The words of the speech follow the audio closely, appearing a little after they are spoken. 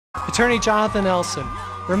Attorney Jonathan Elson,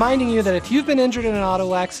 reminding you that if you've been injured in an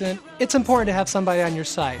auto accident, it's important to have somebody on your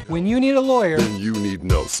side. When you need a lawyer, then you need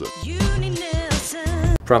Nelson.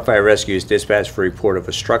 Pahrump Fire Rescue is dispatched for a report of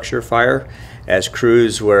a structure fire. As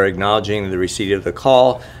crews were acknowledging the receipt of the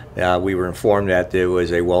call, we were informed that there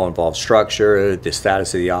was a well-involved structure. The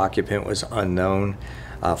status of the occupant was unknown.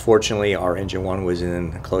 Fortunately, our engine 1 was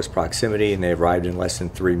in close proximity and they arrived in less than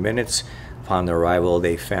 3 minutes. Upon their arrival,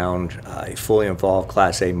 they found a fully involved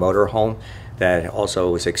Class A motorhome that also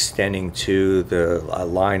was extending to the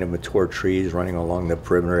line of mature trees running along the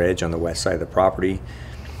perimeter edge on the west side of the property.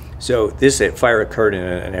 So this fire occurred in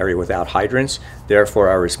an area without hydrants. Therefore,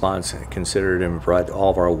 our response considered and brought all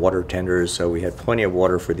of our water tenders, so we had plenty of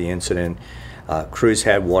water for the incident. Crews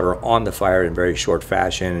had water on the fire in very short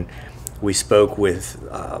fashion. We spoke with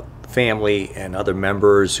family and other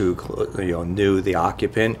members who knew the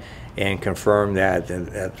occupant and confirmed that,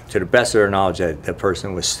 to the best of their knowledge, that the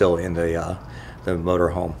person was still in the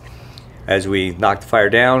motorhome. As we knocked the fire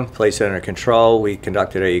down, placed it under control, we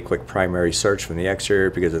conducted a quick primary search from the exterior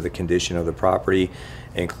because of the condition of the property,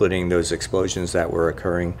 including those explosions that were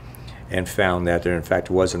occurring, and found that there in fact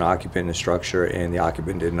was an occupant in the structure, and the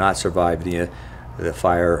occupant did not survive the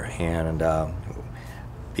fire and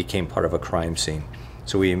became part of a crime scene.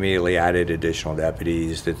 So we immediately added additional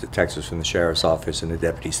deputies, the detectives from the Sheriff's Office and the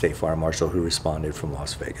Deputy State Fire Marshal who responded from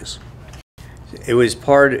Las Vegas. It was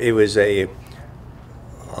a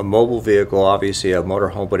mobile vehicle, obviously a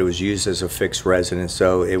motorhome, but it was used as a fixed residence,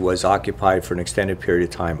 so it was occupied for an extended period of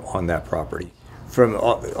time on that property. From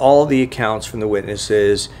all the accounts from the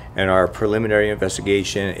witnesses and our preliminary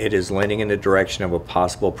investigation, it is leaning in the direction of a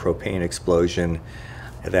possible propane explosion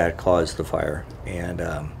that caused the fire, and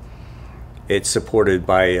it's supported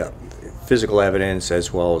by physical evidence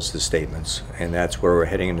as well as the statements, and that's where we're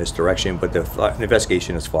heading in this direction, but the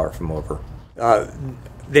investigation is far from over.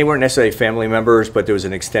 They weren't necessarily family members, but there was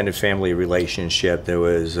an extended family relationship. There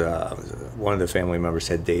was one of the family members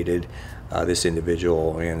had dated this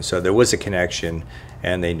individual, and so there was a connection,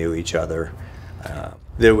 and they knew each other.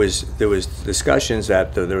 There was discussions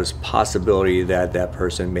that there was possibility that that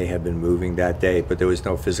person may have been moving that day, but there was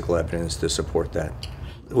no physical evidence to support that.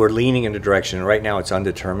 We're leaning in the direction. Right now, it's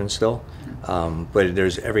undetermined still, but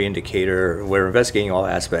there's every indicator. We're investigating all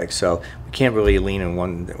aspects, so we can't really lean in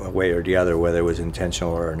one way or the other, whether it was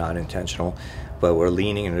intentional or not intentional. But we're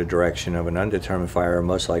leaning in the direction of an undetermined fire,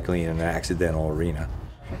 most likely in an accidental arena.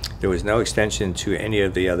 There was no extension to any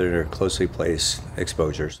of the other closely placed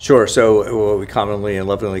exposures. Sure, so what we commonly and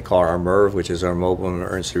lovingly call our MERV, which is our Mobile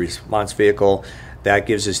Emergency Response Vehicle, that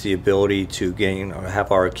gives us the ability to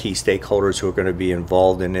have our key stakeholders who are going to be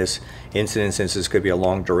involved in this incident. Since this could be a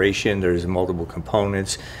long duration, there's multiple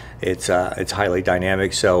components. It's highly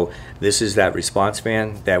dynamic. So this is that response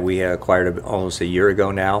van that we acquired almost a year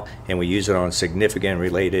ago now, and we use it on significant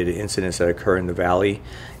related incidents that occur in the valley.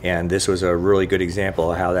 And this was a really good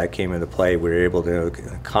example of how that came into play. We were able to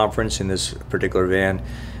conference in this particular van,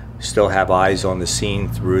 still have eyes on the scene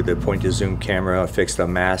through the point-to-zoom camera fixed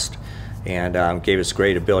on mast, and gave us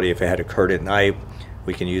great ability. If it had occurred at night,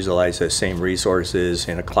 we can utilize those same resources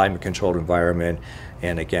in a climate-controlled environment.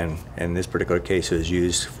 And again, in this particular case, it was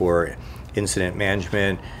used for incident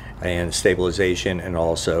management and stabilization, and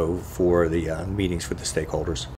also for the meetings with the stakeholders.